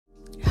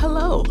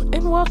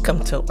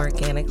Welcome to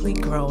Organically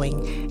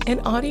Growing,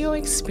 an audio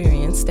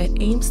experience that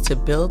aims to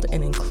build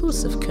an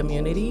inclusive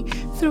community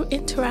through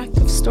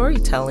interactive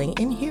storytelling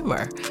and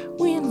humor.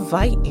 We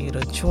invite you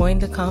to join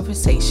the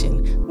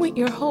conversation with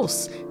your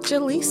host,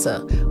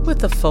 Jaleesa,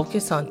 with a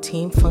focus on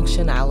team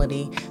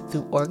functionality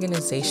through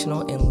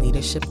organizational and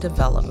leadership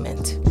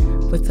development.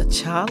 With a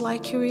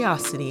childlike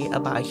curiosity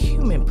about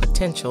human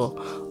potential,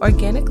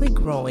 Organically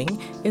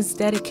Growing is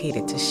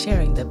dedicated to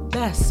sharing the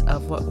best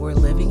of what we're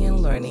living and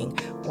learning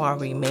while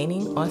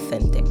remaining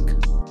authentic.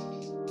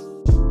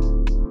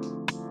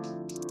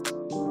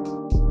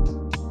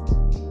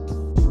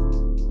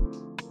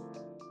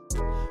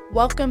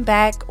 Welcome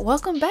back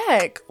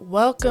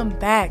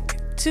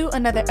to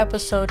another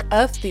episode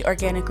of the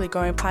Organically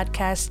Growing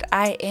podcast.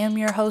 I am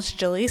your host,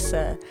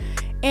 Jaleesa.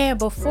 And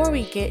before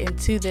we get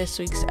into this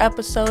week's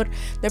episode,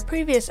 the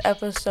previous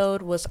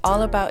episode was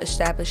all about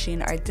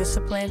establishing our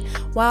discipline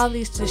while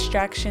these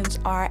distractions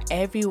are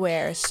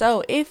everywhere.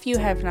 So if you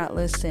have not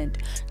listened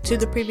to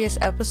the previous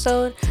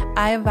episode,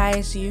 I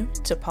advise you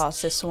to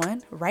pause this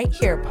one right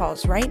here.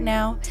 Pause right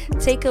now.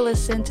 Take a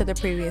listen to the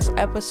previous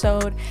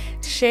episode.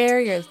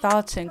 Share your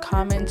thoughts and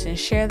comments and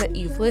share that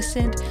you've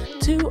listened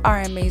to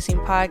our amazing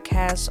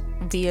podcast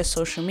via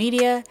social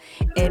media,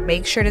 and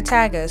make sure to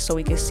tag us so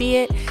we can see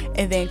it,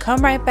 and then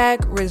come right back,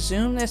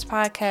 resume this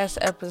podcast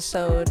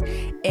episode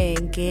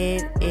and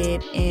get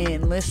it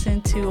in.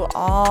 Listen to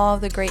all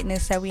the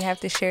greatness that we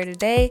have to share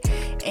today,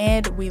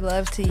 and we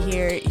love to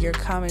hear your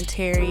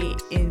commentary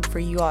and for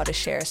you all to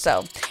share.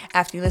 So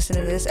after you listen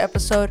to this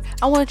episode,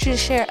 I want you to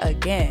share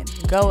again.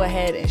 Go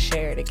ahead and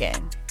share it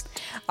again.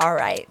 All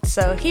right,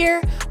 so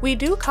here we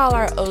do call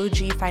our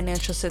OG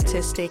financial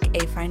statistic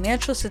a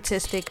financial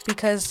statistic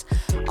because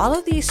all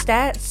of these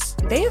stats,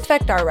 they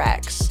affect our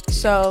racks.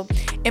 So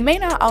it may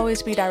not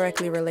always be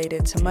directly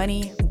related to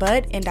money,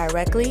 but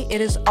indirectly it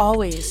is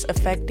always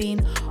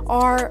affecting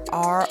our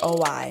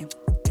ROI.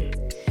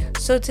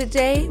 So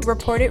today,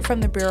 reported from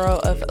the Bureau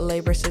of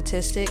Labor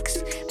Statistics,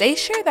 they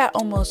share that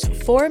almost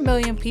 4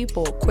 million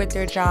people quit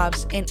their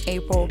jobs in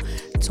April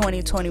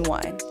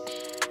 2021.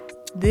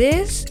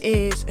 This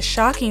is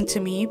shocking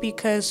to me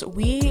because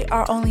we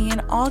are only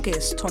in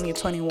August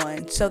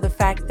 2021. So the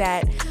fact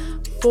that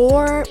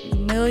 4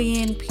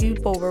 million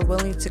people were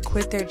willing to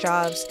quit their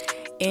jobs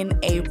in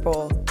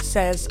April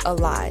says a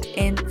lot.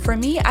 And for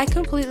me, I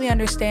completely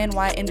understand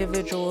why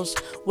individuals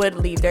would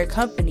leave their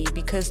company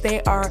because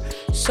there are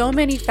so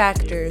many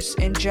factors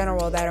in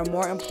general that are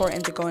more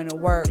important than going to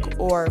work,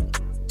 or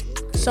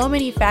so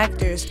many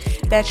factors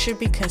that should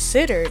be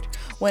considered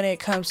when it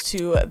comes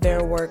to their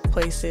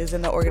workplaces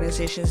and the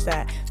organizations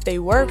that they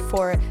work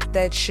for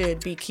that should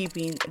be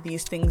keeping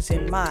these things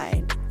in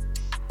mind.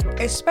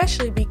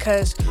 Especially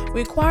because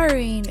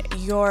requiring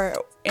your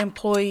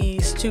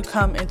employees to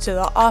come into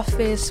the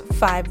office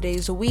 5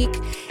 days a week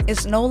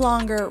is no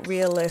longer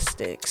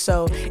realistic.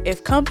 So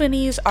if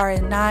companies are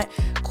not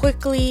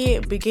quickly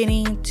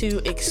beginning to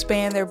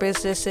expand their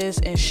businesses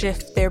and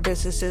shift their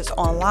businesses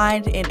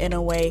online and in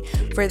a way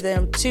for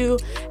them to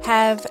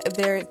have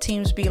their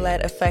teams be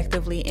led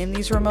effectively in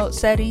these remote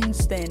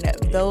settings, then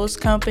those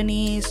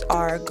companies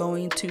are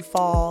going to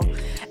fall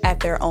at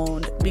their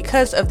own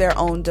because of their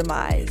own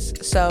demise.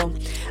 So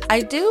I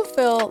do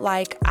feel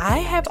like I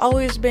have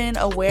always been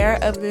aware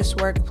of this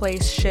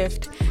workplace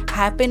shift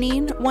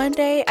happening one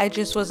day. I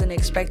just wasn't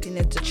expecting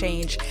it to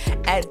change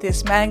at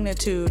this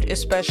magnitude,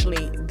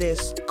 especially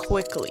this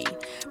quickly.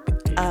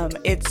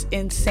 It's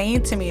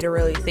insane to me to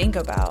really think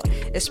about,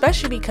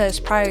 especially because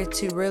prior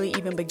to really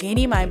even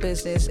beginning my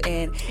business,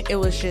 and it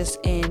was just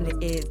in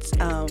its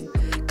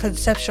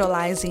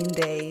conceptualizing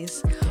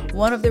days,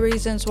 one of the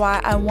reasons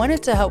why I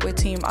wanted to help with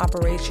team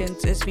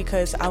operations is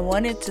because I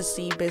wanted to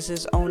see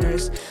business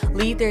owners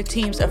lead their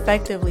teams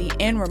effectively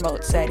in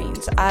remote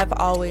settings. I've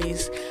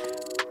always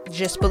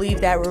just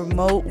believed that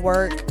remote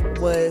work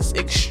was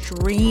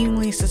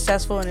extremely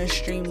successful and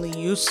extremely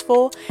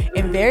useful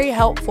and very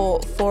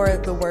helpful for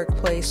the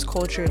workplace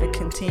culture to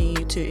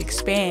continue to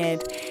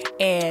expand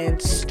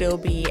and still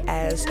be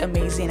as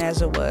amazing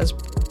as it was,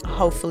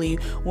 hopefully,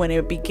 when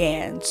it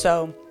began.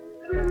 So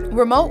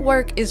remote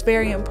work is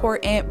very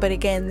important, but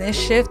again, this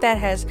shift that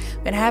has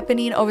been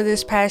happening over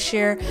this past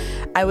year,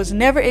 I was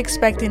never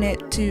expecting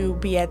it to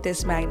be at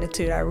this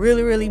magnitude. I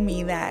really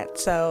mean that.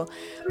 So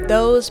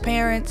those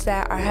parents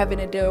that are having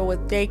to deal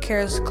with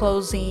daycares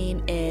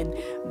closing and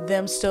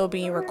them still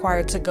being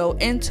required to go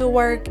into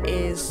work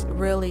is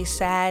really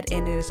sad,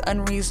 and it is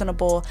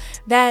unreasonable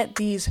that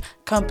these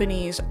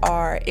companies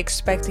are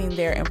expecting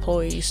their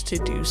employees to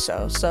do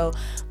so. So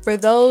for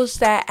those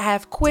that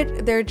have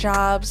quit their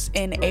jobs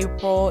in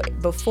April,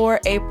 before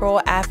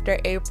April, after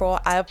April,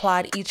 I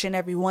applaud each and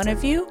every one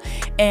of you,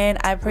 and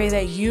I pray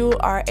that you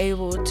are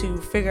able to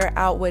figure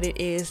out what it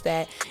is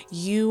that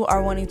you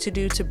are wanting to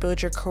do to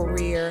build your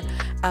career,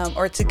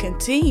 or to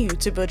continue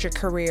to build your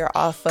career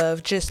off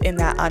of just in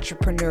that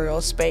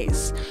entrepreneurial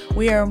space.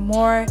 We are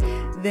more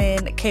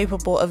than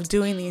capable of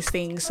doing these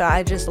things. So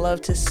I just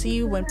love to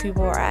see when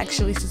people are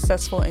actually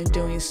successful in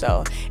doing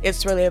so.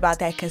 It's really about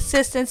that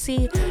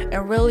consistency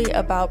and really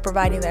about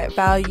providing that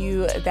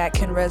value that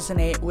can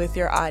resonate with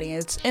your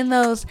audience and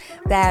those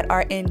that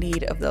are in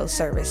need of those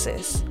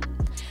services.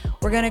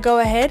 We're going to go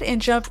ahead and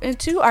jump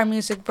into our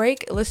music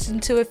break, listen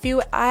to a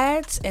few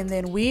ads, and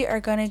then we are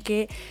going to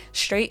get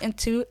straight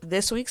into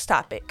this week's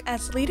topic.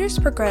 As leaders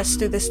progress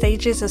through the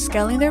stages of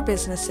scaling their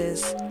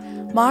businesses,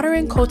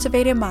 modern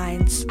cultivated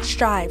minds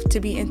strive to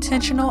be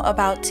intentional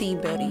about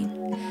team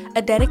building.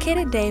 A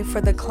dedicated day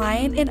for the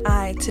client and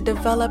I to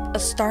develop a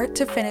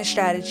start-to-finish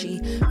strategy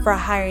for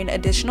hiring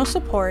additional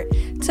support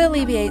to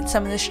alleviate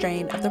some of the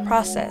strain of the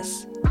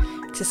process.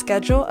 To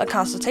schedule a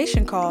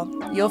consultation call,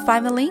 you'll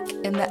find the link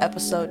in the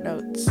episode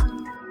notes.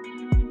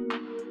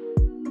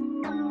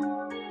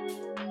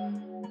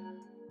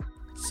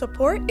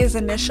 Support is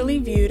initially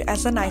viewed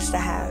as a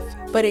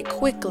nice-to-have, but it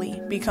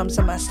quickly becomes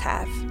a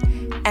must-have.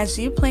 As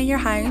you plan your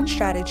hiring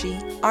strategy,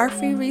 our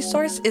free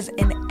resource is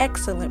an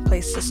excellent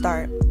place to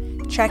start.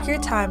 Track your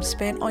time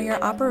spent on your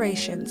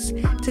operations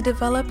to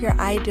develop your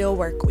ideal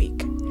work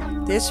week.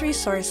 This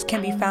resource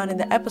can be found in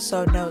the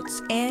episode notes,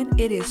 and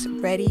it is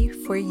ready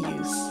for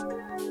use.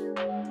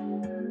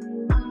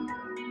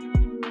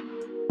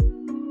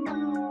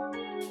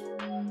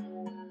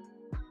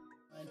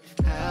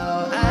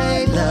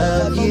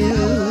 Love you.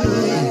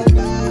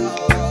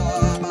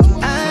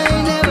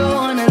 I never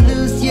wanna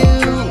lose you.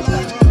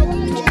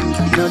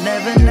 No,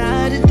 never,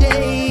 not a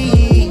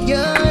day. Your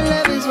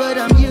love is what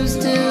I'm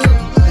used to.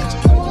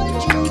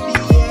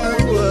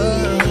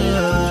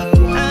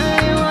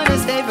 I wanna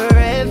stay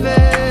forever,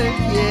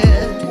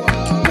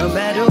 yeah. No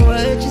matter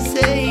what you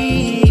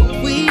say,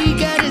 we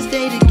gotta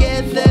stay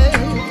together.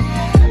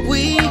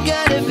 We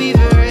gotta be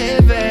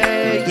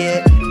forever,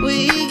 yeah.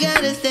 We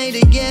gotta stay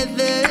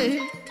together.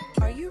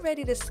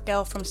 Ready to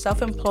scale from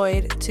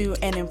self-employed to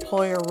an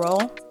employer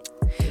role?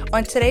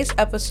 On today's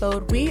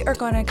episode, we are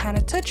going to kind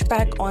of touch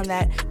back on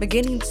that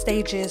beginning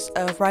stages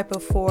of right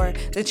before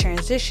the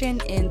transition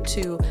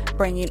into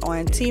bringing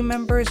on team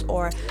members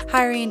or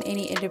hiring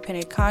any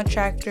independent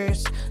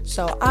contractors.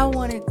 So I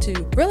wanted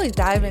to really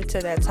dive into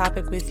that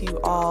topic with you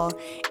all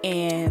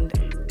and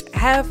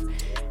have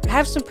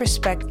some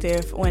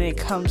perspective when it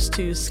comes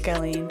to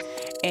scaling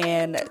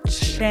and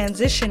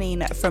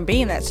transitioning from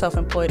being that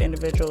self-employed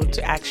individual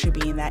to actually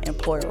being that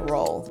employer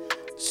role.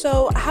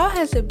 So how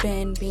has it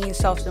been being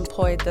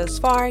self-employed thus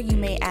far, you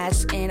may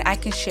ask, and I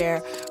can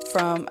share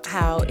from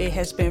how it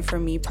has been for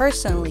me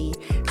personally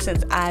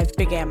since I've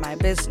began my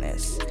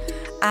business.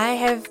 I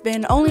have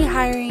been only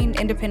hiring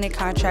independent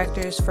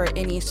contractors for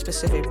any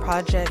specific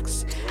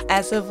projects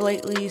as of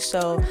lately,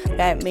 so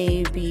that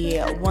may be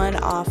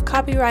one-off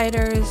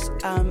copywriters,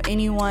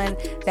 anyone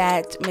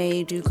that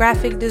may do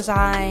graphic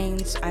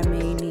designs. I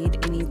may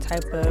need any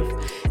type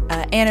of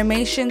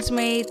animations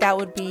made. That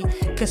would be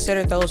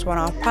considered those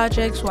one-off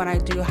projects when I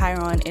do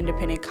hire on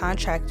independent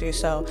contractors.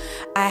 So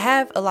I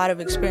have a lot of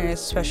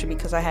experience, especially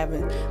because I have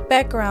a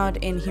background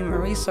in human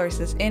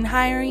resources in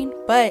hiring,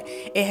 but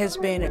it has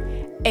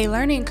been a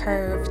learning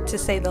curve to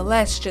say the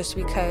less, just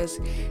because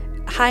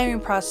hiring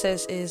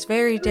process is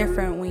very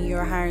different when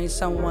you're hiring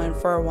someone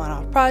for a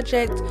one-off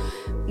project,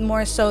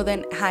 more so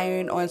than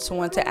hiring on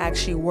someone to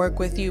actually work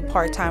with you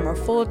part-time or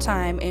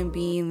full-time and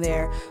being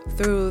there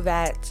through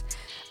that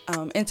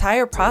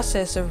entire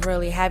process of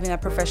really having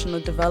that professional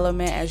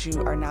development as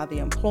you are now the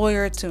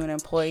employer to an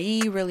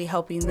employee, really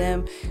helping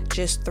them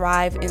just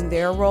thrive in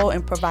their role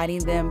and providing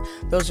them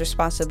those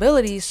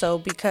responsibilities. So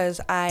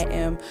because I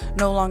am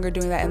no longer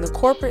doing that in the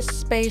corporate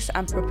space,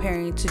 I'm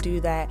preparing to do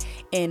that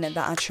in the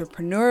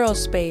entrepreneurial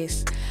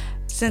space.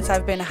 Since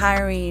I've been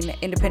hiring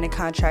independent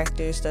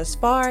contractors thus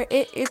far,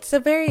 it's a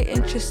very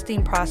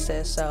interesting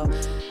process. So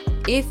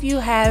if you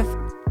have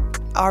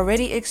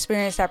already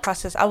experienced that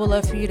process, I would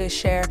love for you to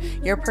share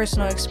your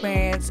personal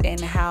experience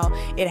and how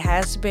it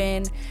has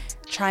been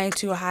trying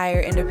to hire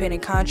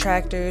independent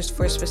contractors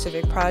for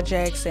specific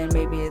projects, and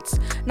maybe it's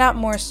not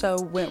more so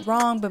went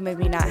wrong, but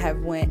maybe not have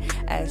went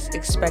as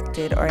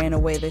expected or in a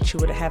way that you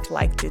would have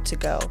liked it to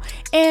go.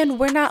 And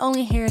we're not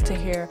only here to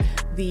hear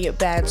the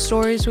bad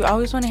stories, we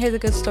always want to hear the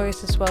good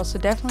stories as well. So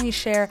definitely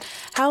share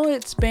how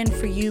it's been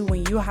for you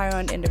when you hire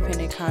on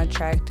independent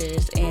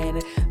contractors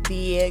and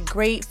the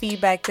great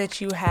feedback that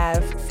you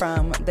have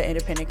from the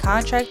independent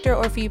contractor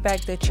or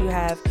feedback that you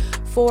have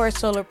for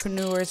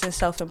solopreneurs and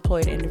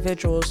self-employed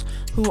individuals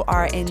who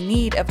are in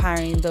need of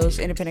hiring those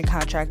independent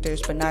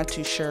contractors but not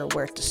too sure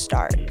where to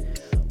start.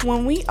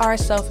 When we are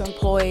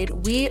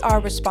self-employed, we are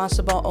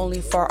responsible only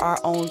for our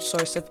own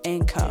source of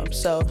income.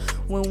 So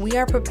when we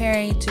are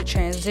preparing to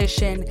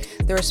transition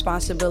the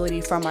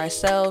responsibility from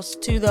ourselves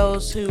to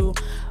those who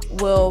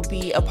will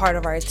be a part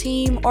of our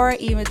team, or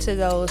even to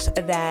those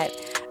that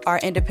are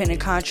independent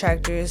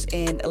contractors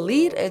and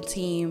lead a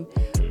team,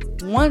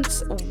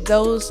 once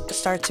those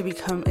start to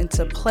become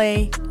into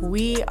play,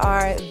 we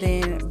are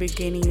then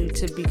beginning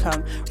to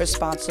become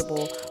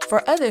responsible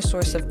for other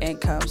source of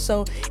income.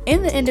 So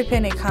in the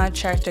independent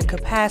contractor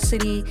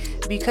capacity,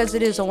 because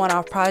it is a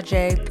one-off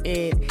project,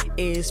 it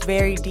is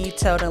very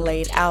detailed and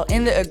laid out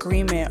in the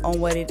agreement on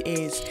what it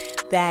is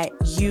that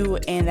you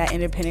and that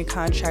independent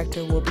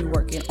contractor will be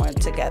working on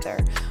together.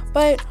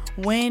 But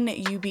when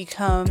you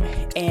become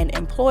an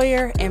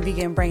employer and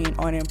begin bringing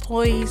on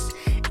employees,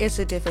 it's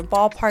a different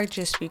ballpark,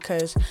 just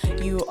because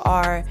you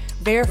are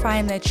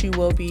verifying that you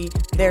will be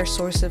their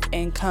source of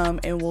income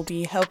and will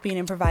be helping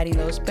and providing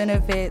those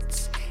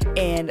benefits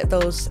and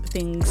those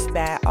things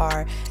that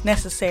are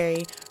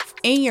necessary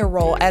in your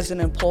role as an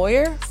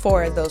employer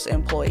for those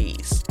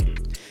employees.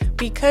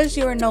 Because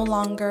you are no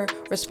longer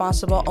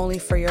responsible only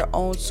for your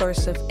own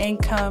source of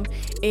income,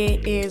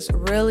 it is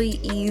really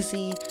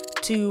easy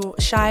to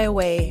shy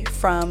away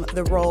from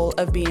the role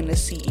of being a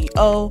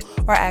CEO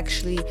or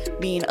actually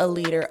being a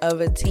leader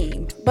of a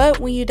team. But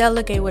when you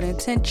delegate with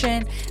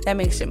intention, that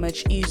makes it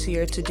much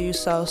easier to do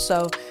so.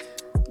 So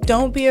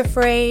don't be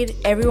afraid.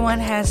 Everyone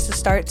has to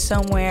start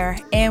somewhere,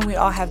 and we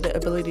all have the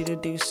ability to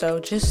do so.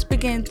 Just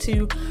begin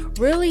to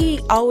really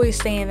always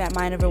stay in that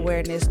mind of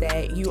awareness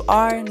that you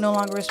are no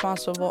longer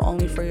responsible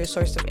only for your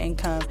source of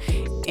income.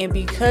 And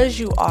because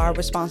you are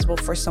responsible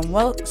for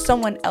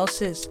someone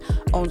else's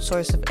own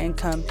source of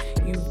income,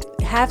 you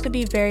have to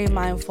be very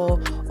mindful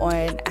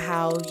on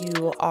how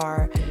you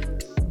are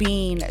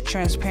being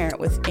transparent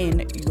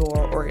within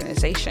your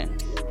organization.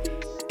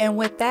 And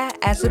with that,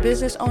 as a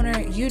business owner,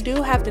 you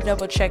do have to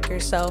double check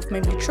yourself,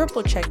 maybe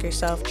triple check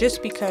yourself,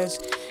 just because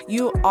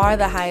you are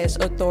the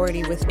highest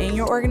authority within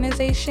your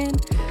organization,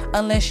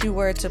 unless you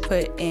were to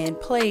put in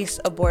place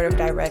a board of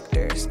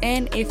directors.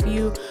 And if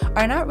you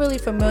are not really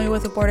familiar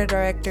with a board of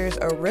directors,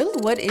 or really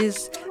what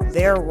is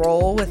their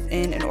role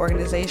within an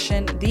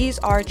organization, these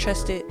are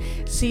trusted,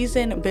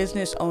 seasoned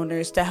business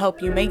owners to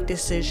help you make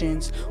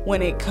decisions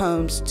when it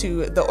comes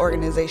to the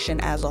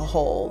organization as a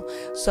whole.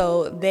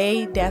 So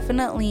they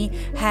definitely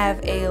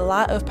have a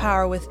lot of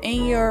power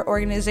within your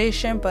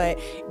organization, but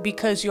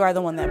because you are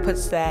the one that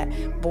puts that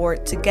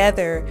board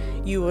together,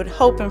 you would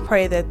hope and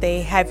pray that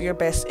they have your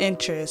best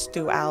interests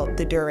throughout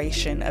the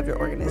duration of your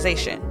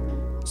organization.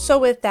 So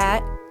with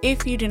that,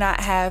 if you do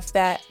not have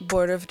that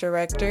board of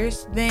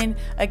directors, then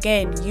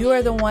again, you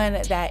are the one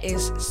that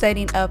is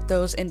setting up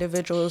those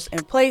individuals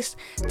in place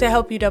to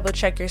help you double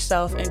check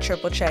yourself and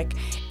triple check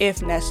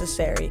if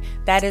necessary.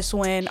 That is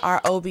when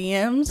our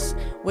OBMs,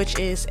 which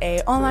is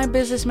a online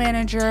business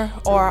manager,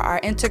 or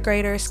our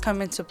integrators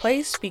come into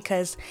place,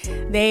 because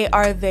they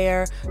are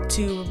there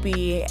to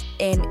be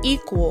an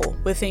equal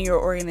within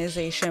your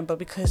organization. But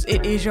because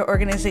it is your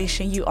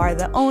organization, you are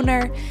the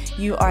owner,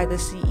 you are the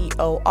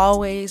CEO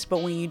always.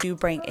 But when you do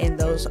bring in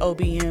those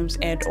OBMs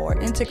and or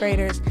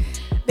integrators,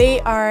 they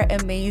are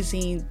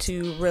amazing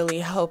to really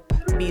help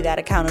be that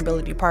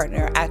accountability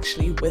partner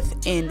actually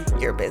within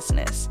your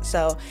business.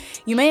 So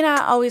you may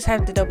not always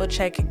have to double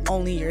check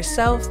only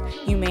yourself.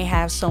 You may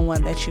have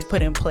someone that you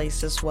put in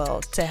place as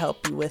well to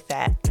help you with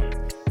that.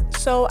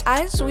 So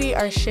as we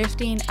are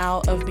shifting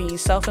out of being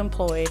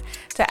self-employed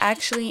to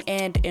actually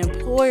an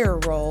employer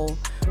role,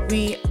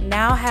 we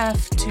now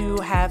have to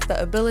have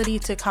the ability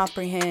to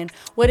comprehend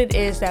what it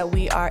is that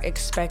we are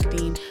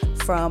expecting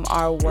from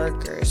our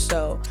workers.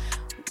 So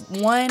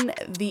one,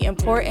 the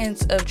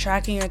importance of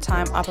tracking your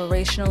time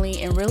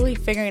operationally and really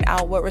figuring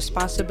out what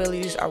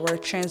responsibilities are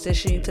worth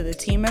transitioning to the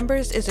team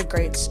members is a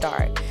great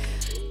start.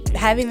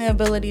 Having the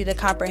ability to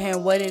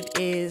comprehend what it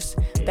is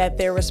that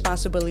their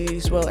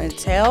responsibilities will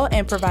entail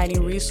and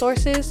providing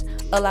resources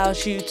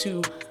allows you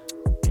to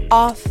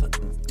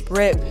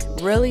off-rip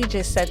really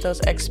just set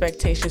those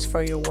expectations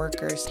for your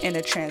workers in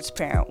a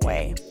transparent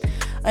way.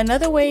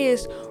 Another way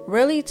is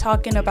really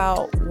talking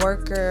about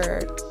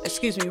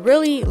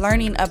really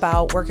learning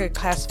about worker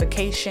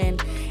classification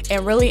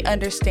and really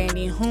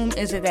understanding whom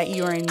is it that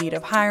you are in need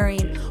of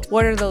hiring,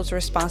 what are those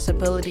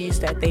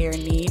responsibilities that they are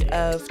in need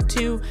of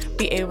to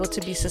be able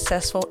to be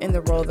successful in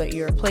the role that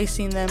you're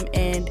placing them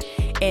in,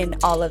 and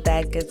all of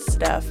that good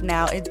stuff.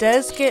 Now, it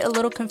does get a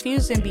little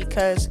confusing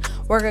because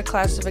worker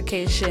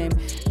classification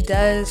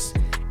does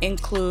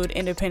include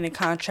independent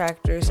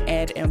contractors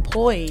and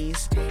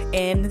employees,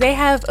 and they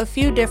have a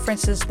few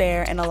differences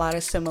there and a lot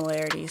of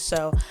similarities.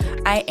 So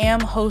I am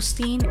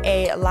hosting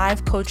a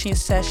live coaching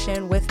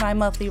session with my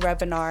monthly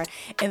webinar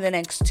in the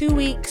next 2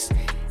 weeks.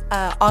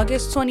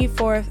 August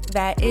 24th,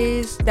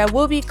 that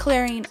will be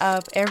clearing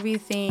up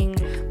everything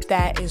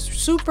that is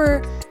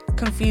super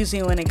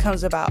confusing when it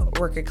comes about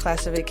worker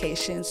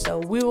classification. So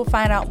we will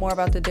find out more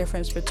about the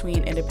difference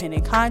between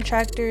independent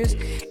contractors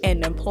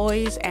and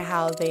employees and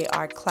how they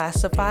are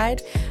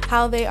classified,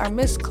 how they are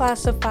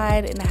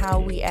misclassified, and how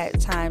we at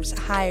times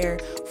hire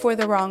for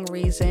the wrong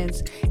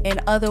reasons,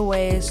 and other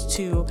ways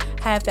to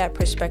have that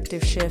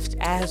perspective shift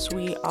as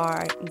we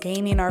are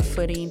gaining our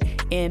footing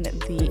in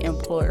the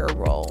employer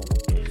role.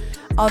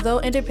 Although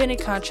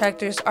independent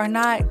contractors are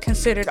not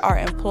considered our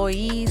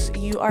employees,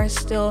 you are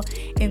still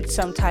in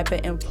some type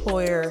of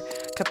employer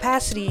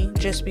capacity,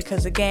 just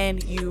because again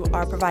you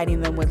are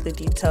providing them with the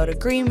detailed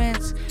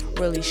agreements,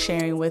 really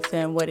sharing with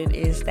them what it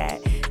is that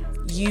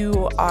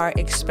you are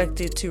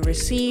expected to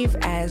receive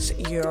as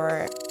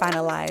your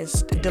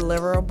finalized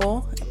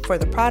deliverable for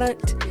the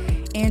product,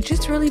 and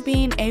just really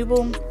being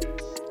able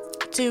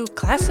to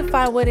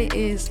classify what it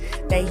is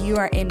that you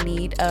are in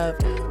need of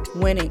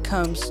when it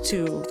comes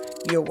to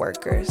your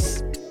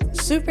workers.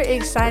 Super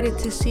excited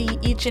to see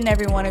each and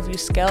every one of you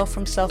scale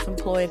from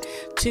self-employed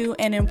to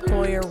an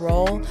employer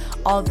role.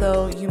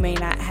 Although you may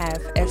not have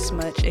as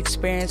much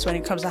experience when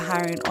it comes to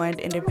hiring on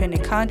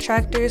independent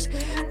contractors,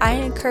 I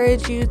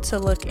encourage you to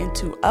look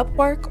into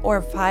Upwork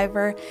or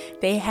Fiverr.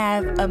 They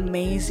have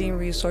amazing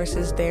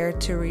resources there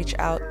to reach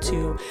out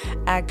to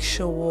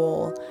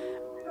actual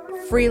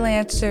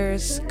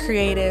freelancers,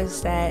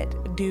 creatives that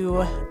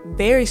do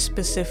very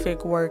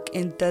specific work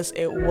and does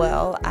it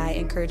well. I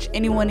encourage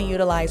anyone to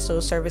utilize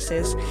those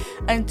services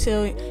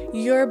until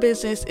your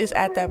business is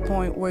at that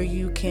point where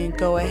you can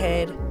go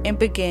ahead and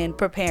begin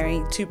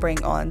preparing to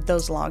bring on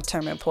those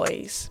long-term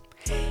employees.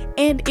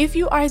 And if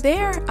you are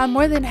there, I'm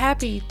more than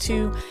happy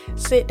to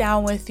sit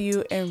down with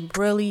you and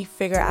really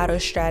figure out a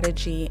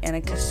strategy and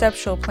a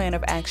conceptual plan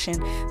of action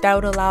that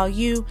would allow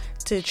you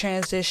to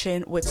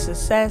transition with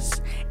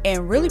success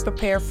and really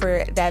prepare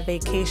for that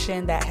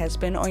vacation that has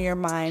been on your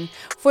mind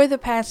for the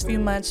past few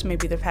months,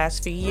 maybe the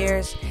past few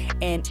years,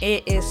 and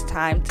it is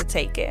time to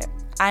take it.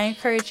 I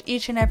encourage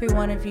each and every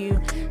one of you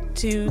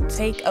to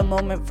take a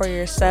moment for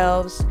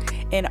yourselves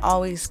and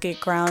always get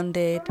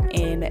grounded,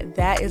 and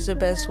that is the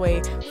best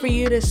way for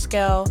you to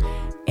scale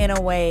in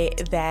a way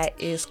that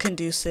is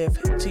conducive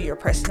to your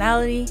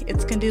personality,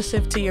 it's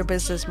conducive to your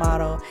business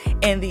model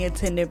and the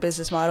intended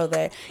business model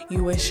that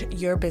you wish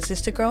your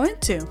business to grow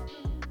into.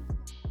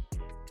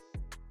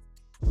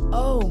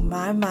 Oh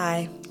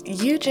my.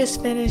 You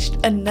just finished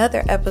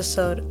another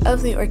episode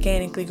of the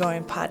Organically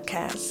Growing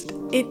podcast.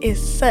 It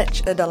is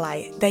such a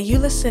delight that you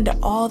listened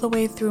all the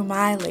way through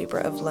my labor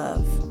of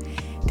love.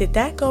 Did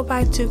that go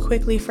by too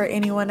quickly for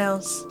anyone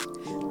else?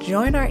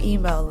 Join our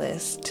email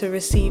list to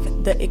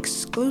receive the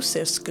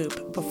exclusive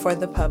scoop before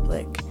the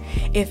public.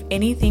 If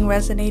anything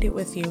resonated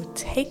with you,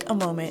 take a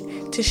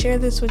moment to share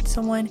this with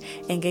someone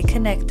and get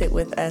connected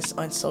with us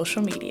on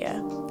social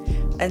media.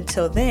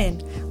 Until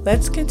then,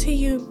 let's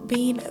continue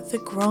being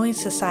the growing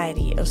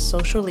society of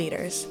social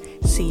leaders.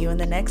 See you in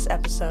the next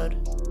episode.